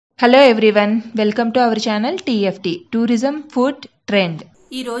Hello everyone, welcome to our channel TFT tourism food trend.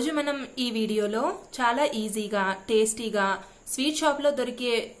 ఈ రోజు మనం ఈ వీడియోలో చాలా ఈజీగా టేస్టీగా స్వీట్ షాప్ లో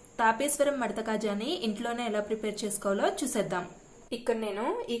దొరికే తాపేశ్వరం మడత కాజాని ఇంట్లోనే ఎలా ప్రిపేర్ చేసుకోవాలో చూసేద్దాం. ఇక్కడ నేను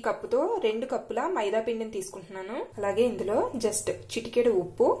ఈ కప్పుతో 2 కప్పుల మైదా పిండిని తీసుకుంటున్నాను. అలాగే ఇందులో జస్ట్ చిటికెడు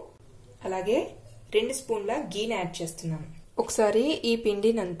ఉప్పు, అలాగే 2 స్పూన్ల గీని యాడ్ చేస్తున్నాను. ఒకసారి ఈ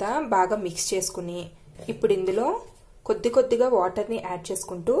పిండినంతా బాగా మిక్స్ చేసుకుని ఇప్పుడు ఇందులో కొద్దిగా వాటర్ని యాడ్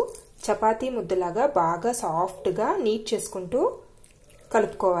చేసుకుంటూ చపాతీ ముద్దలాగా బాగా సాఫ్ట్గా నీట్ చేసుకుంటూ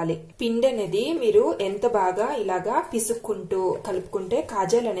కలుపుకోవాలి. పిండి అనేది మీరు ఎంత బాగా ఇలాగా పిసుక్కుంటూ కలుపుకుంటే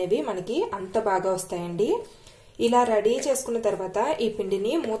కాజాలు అనేవి మనకి అంత బాగా వస్తాయండి. ఇలా రెడీ చేసుకున్న తర్వాత ఈ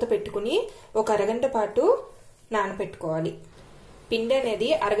పిండిని మూత పెట్టుకుని ఒక అరగంట పాటు నానబెట్టుకోవాలి. పిండి అనేది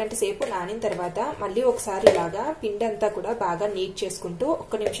అరగంట సేపు నానిన తర్వాత మళ్ళీ ఒకసారి ఇలాగా పిండి అంతా కూడా బాగా నీట్ చేసుకుంటూ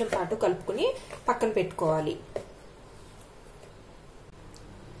 1 నిమిషం పాటు కలుపుకుని పక్కన పెట్టుకోవాలి.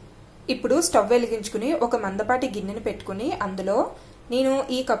 ఇప్పుడు స్టవ్ వెలిగించుకుని ఒక మందపాటి గిన్నెని పెట్టుకుని అందులో నేను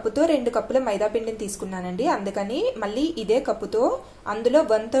ఈ కప్పుతో 2 కప్పుల మైదా పిండిని తీసుకున్నానండి. అందుకని మళ్ళీ ఇదే కప్పుతో అందులో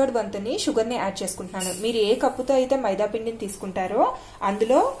 1/3 వంతుని షుగర్ని యాడ్ చేసుకుంటున్నాను. మీరు ఏ కప్పుతో అయితే మైదా పిండిని తీసుకుంటారో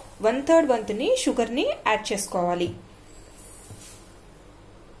అందులో 1/3 వంతుని షుగర్ని యాడ్ చేసుకోవాలి.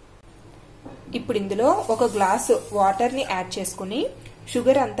 ఇప్పుడు ఇందులో 1 గ్లాసు వాటర్ని యాడ్ చేసుకుని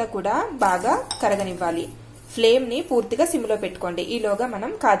షుగర్ అంతా కూడా బాగా కరగనివ్వాలి. ఫ్లేమ్ ని పూర్తిగా సిమ్లో పెట్టుకోండి. ఈలోగా మనం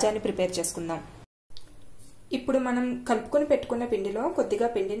కాజాని ప్రిపేర్ చేసుకుందాం. ఇప్పుడు మనం కలుపుకొని పెట్టుకున్న పిండిలో కొద్దిగా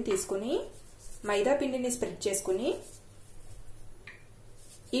పిండిని తీసుకుని మైదా పిండిని స్ప్రెడ్ చేసుకుని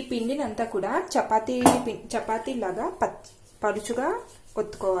ఈ పిండిని అంతా కూడా చపాతీ లాగా పలుచుగా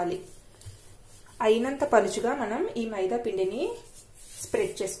ఒత్తుకోవాలి. అయినంత పలుచుగా మనం ఈ మైదా పిండిని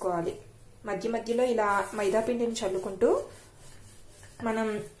స్ప్రెడ్ చేసుకోవాలి. మధ్యలో ఇలా మైదా పిండిని చల్లుకుంటూ మనం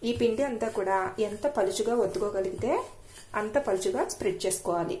ఈ పిండి అంతా కూడా ఎంత పలుచుగా ఒత్తుకోగలిగితే అంత పలుచుగా స్ప్రెడ్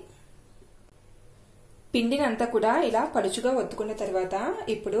చేసుకోవాలి. పిండిని అంతా కూడా ఇలా పలుచుగా ఒత్తుకున్న తర్వాత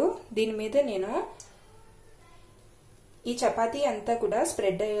ఇప్పుడు దీని మీద నేను ఈ చపాతీ అంతా కూడా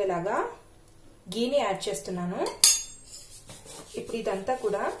స్ప్రెడ్ అయ్యేలాగా గీని యాడ్ చేస్తున్నాను. ఇప్పుడు ఇదంతా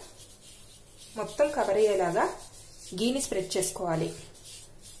కూడా మొత్తం కవర్ అయ్యేలాగా గీని స్ప్రెడ్ చేసుకోవాలి.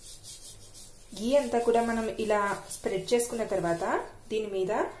 గీ అంతా కూడా మనం ఇలా స్ప్రెడ్ చేసుకున్న తర్వాత దీని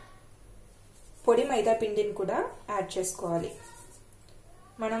మీద పొడి మైదా పిండిని కూడా యాడ్ చేసుకోవాలి.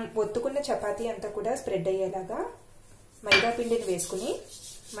 మనం ఒత్తుకున్న చపాతీ అంతా కూడా స్ప్రెడ్ అయ్యేలాగా మైదా పిండిని వేసుకుని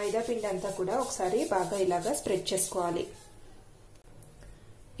మైదా పిండి అంతా కూడా ఒకసారి బాగా ఇలాగా స్ప్రెడ్ చేసుకోవాలి.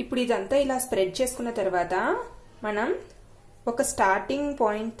 ఇప్పుడు ఇదంతా ఇలా స్ప్రెడ్ చేసుకున్న తర్వాత మనం ఒక స్టార్టింగ్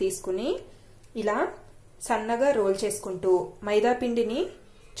పాయింట్ తీసుకుని ఇలా సన్నగా రోల్ చేసుకుంటూ మైదా పిండిని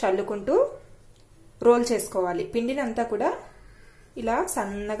చల్లుకుంటూ రోల్ చేసుకోవాలి. పిండిని అంతా కూడా ఇలా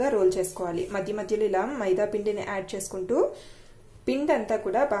సన్నగా రోల్ చేసుకోవాలి. మధ్యలో ఇలా మైదా పిండిని యాడ్ చేసుకుంటూ పిండి అంతా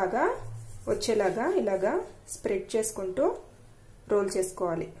కూడా బాగా వచ్చేలాగా ఇలాగా స్ప్రెడ్ చేసుకుంటూ రోల్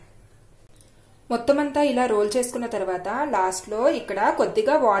చేసుకోవాలి. మొత్తం అంతా ఇలా రోల్ చేసుకున్న తర్వాత లాస్ట్లో ఇక్కడ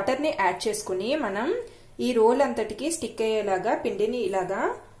కొద్దిగా వాటర్ని యాడ్ చేసుకుని మనం ఈ రోల్ అంతటికి స్టిక్ అయ్యేలాగా పిండిని ఇలాగా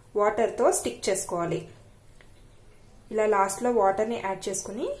వాటర్తో స్టిక్ చేసుకోవాలి. ఇలా లాస్ట్లో వాటర్ని యాడ్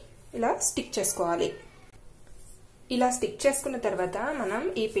చేసుకుని ఇలా స్టిక్ చేసుకోవాలి. ఇలా స్టిక్ చేసుకున్న తర్వాత మనం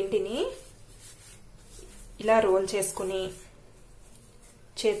ఈ పిండిని ఇలా రోల్ చేసుకుని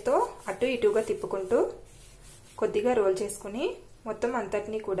చేత్తో అటు ఇటుగా తిప్పుకుంటూ కొద్దిగా రోల్ చేసుకుని మొత్తం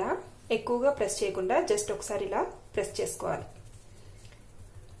అంతటినీ కూడా ఎక్కువగా ప్రెస్ చేయకుండా జస్ట్ ఒకసారి ఇలా ప్రెస్ చేసుకోవాలి.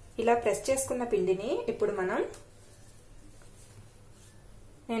 ఇలా ప్రెస్ చేసుకున్న పిండిని ఇప్పుడు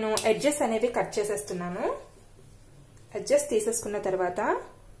నేను ఎడ్జెస్ అనేవి కట్ చేసేస్తున్నాను. ఎడ్జెస్ తీసేసుకున్న తర్వాత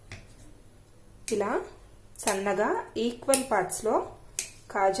ఇలా సన్నగా ఈక్వల్ పార్ట్స్ లో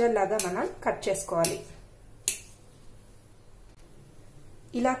కాజాలాగా మనం కట్ చేసుకోవాలి.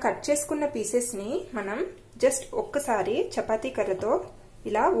 ఇలా కట్ చేసుకున్న పీసెస్ ని మనం జస్ట్ ఒక్కసారి చపాతీ కర్రతో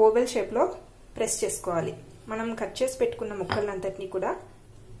ఇలా ఓవెల్ షేప్ లో ప్రెస్ చేసుకోవాలి. మనం కట్ చేసి పెట్టుకున్న ముక్కలంతటినీ కూడా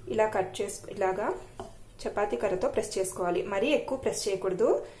ఇలా ఇలాగా చపాతీ కర్రతో ప్రెస్ చేసుకోవాలి. మరీ ఎక్కువ ప్రెస్ చేయకూడదు.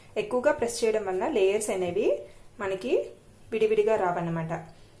 ఎక్కువగా ప్రెస్ చేయడం వల్ల లేయర్స్ అనేవి మనకి విడివిడిగా రావన్నమాట.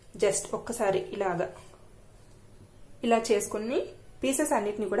 జస్ట్ ఒక్కసారి ఇలా చేసుకుని పీసెస్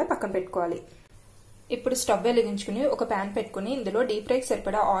అన్నిటిని కూడా పక్కన పెట్టుకోవాలి. ఇప్పుడు స్టవ్ వెలిగించుకుని ఒక ప్యాన్ పెట్టుకుని ఇందులో డీప్ ఫ్రైకి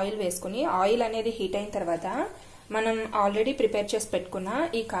సరిపడా ఆయిల్ వేసుకుని ఆయిల్ అనేది హీట్ అయిన తర్వాత మనం ఆల్రెడీ ప్రిపేర్ చేసి పెట్టుకున్న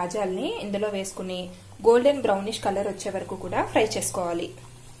ఈ కాజాల్ని ఇందులో వేసుకుని గోల్డెన్ బ్రౌనిష్ కలర్ వచ్చే వరకు కూడా ఫ్రై చేసుకోవాలి.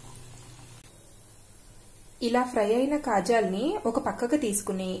 ఇలా ఫ్రై అయిన కాజాల్ని ఒక పక్కకు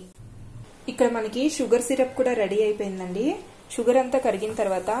తీసుకుని ఇక్కడ మనకి షుగర్ సిరప్ కూడా రెడీ అయిపోయిందండి. షుగర్ అంతా కరిగిన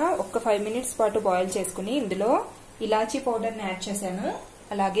తర్వాత ఒక 5 మినిట్స్ పాటు బాయిల్ చేసుకుని ఇందులో ఇలాచీ పౌడర్ని యాడ్ చేశాను.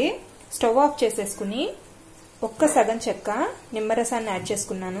 అలాగే స్టవ్ ఆఫ్ చేసేసుకుని ఒక్క సగం చెక్క నిమ్మరసాన్ని యాడ్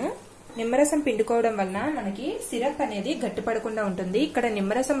చేసుకున్నాను. నిమ్మరసం పిండుకోవడం వలన మనకి సిరప్ అనేది గట్టిపడకుండా ఉంటుంది. ఇక్కడ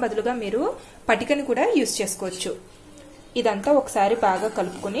నిమ్మరసం బదులుగా మీరు పటికని కూడా యూజ్ చేసుకోవచ్చు. ఇదంతా ఒకసారి బాగా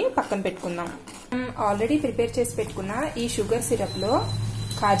కలుపుకుని పక్కన పెట్టుకుందాం. ఆల్రెడీ ప్రిపేర్ చేసి పెట్టుకున్న ఈ షుగర్ సిరప్ లో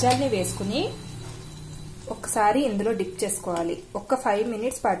కాజాల్ని వేసుకుని ఒకసారి ఇందులో డిప్ చేసుకోవాలి. ఒక 5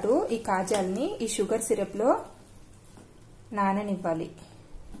 మినిట్స్ పాటు ఈ కాజాల్ని ఈ షుగర్ సిరప్ లో నాననివ్వాలి.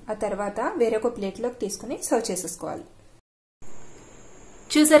 ఆ తర్వాత వేరొక ప్లేట్లోకి తీసుకుని సర్వ్ చేసేసుకోవాలి.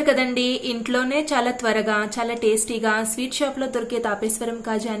 చూసారు కదండి, ఇంట్లోనే చాలా త్వరగా చాలా టేస్టీగా స్వీట్ షాప్ లో దొరికే తాపేశ్వరం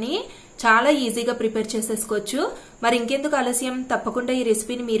కాజాని చాలా ఈజీగా ప్రిపేర్ చేసేసుకోవచ్చు. మరి ఇంకెందుకు ఆలస్యం, తప్పకుండా ఈ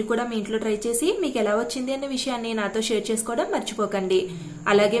రెసిపీని మీరు కూడా మీ ఇంట్లో ట్రై చేసి మీకు ఎలా వచ్చింది అనే విషయాన్ని నాతో షేర్ చేసుకోవడం మర్చిపోకండి.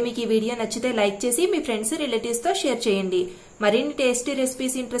 అలాగే మీకు ఈ వీడియో నచ్చితే లైక్ చేసి మీ ఫ్రెండ్స్ రిలేటివ్స్ తో షేర్ చేయండి. మరిన్ని టేస్టీ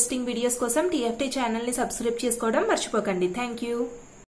రెసిపీస్ ఇంట్రెస్టింగ్ వీడియోస్ కోసం TFT ఛానల్ ని సబ్స్క్రైబ్ చేసుకోవడం మర్చిపోకండి. Thank you.